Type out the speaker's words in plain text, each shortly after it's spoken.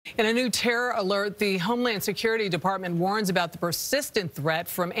In a new terror alert, the Homeland Security Department warns about the persistent threat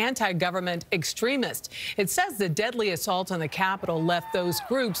from anti-government extremists. It says the deadly assault on the Capitol left those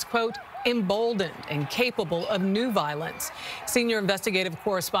groups, quote, emboldened and capable of new violence. Senior investigative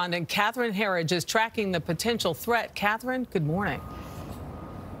correspondent Catherine Herridge is tracking the potential threat. Catherine, good morning.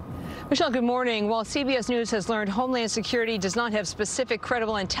 Michelle, good morning. While CBS News has learned Homeland Security does not have specific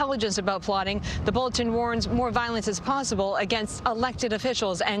credible intelligence about plotting, the bulletin warns more violence is possible against elected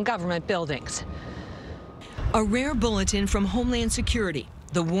officials and government buildings. A rare bulletin from Homeland Security.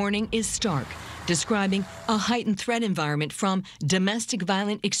 The warning is stark, describing a heightened threat environment from domestic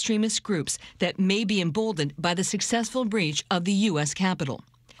violent extremist groups that may be emboldened by the successful breach of the U.S. Capitol.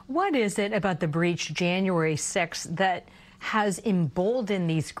 What is it about the breach January 6th that has emboldened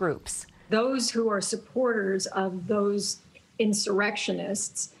these groups? Those who are supporters of those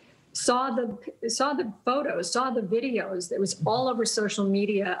insurrectionists saw the photos, saw the videos that was all over social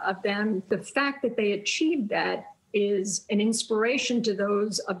media of them. The fact that they achieved that is an inspiration to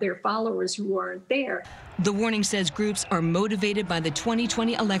those of their followers who aren't there. The warning says groups are motivated by the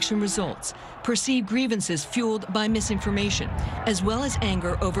 2020 election results, perceived grievances fueled by misinformation, as well as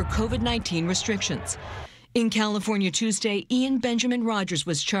anger over COVID-19 restrictions. In California Tuesday, Ian Benjamin Rogers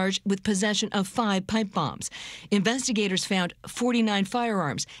was charged with possession of 5 pipe bombs. Investigators found 49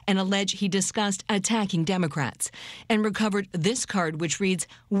 firearms and allege he discussed attacking Democrats, and recovered this card which reads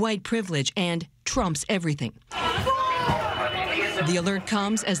 "White Privilege" and "Trumps everything." The alert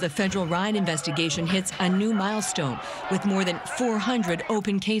comes as the federal riot investigation hits a new milestone with more than 400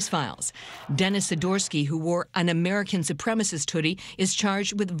 open case files. Dennis Sidorsky, who wore an American supremacist hoodie, is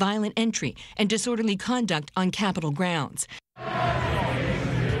charged with violent entry and disorderly conduct on Capitol grounds.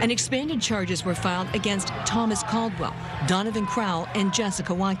 And expanded charges were filed against Thomas Caldwell, Donovan Crowell, and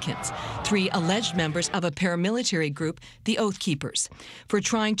Jessica Watkins, 3 alleged members of a paramilitary group, the Oath Keepers, for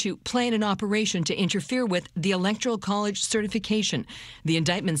trying to plan an operation to interfere with the Electoral College certification. The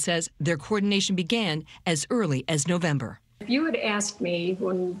indictment says their coordination began as early as November. If you had asked me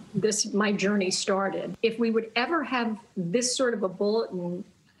when my journey started, if we would ever have this sort of a bulletin,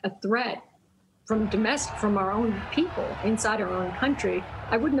 a threat from our own people inside our own country,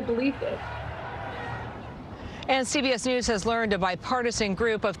 I wouldn't have believed it. And CBS News has learned a bipartisan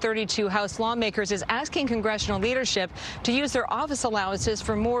group of 32 House lawmakers is asking congressional leadership to use their office allowances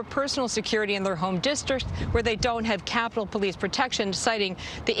for more personal security in their home district where they don't have Capitol Police protection, citing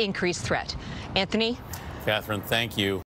the increased threat. Anthony? Catherine, thank you.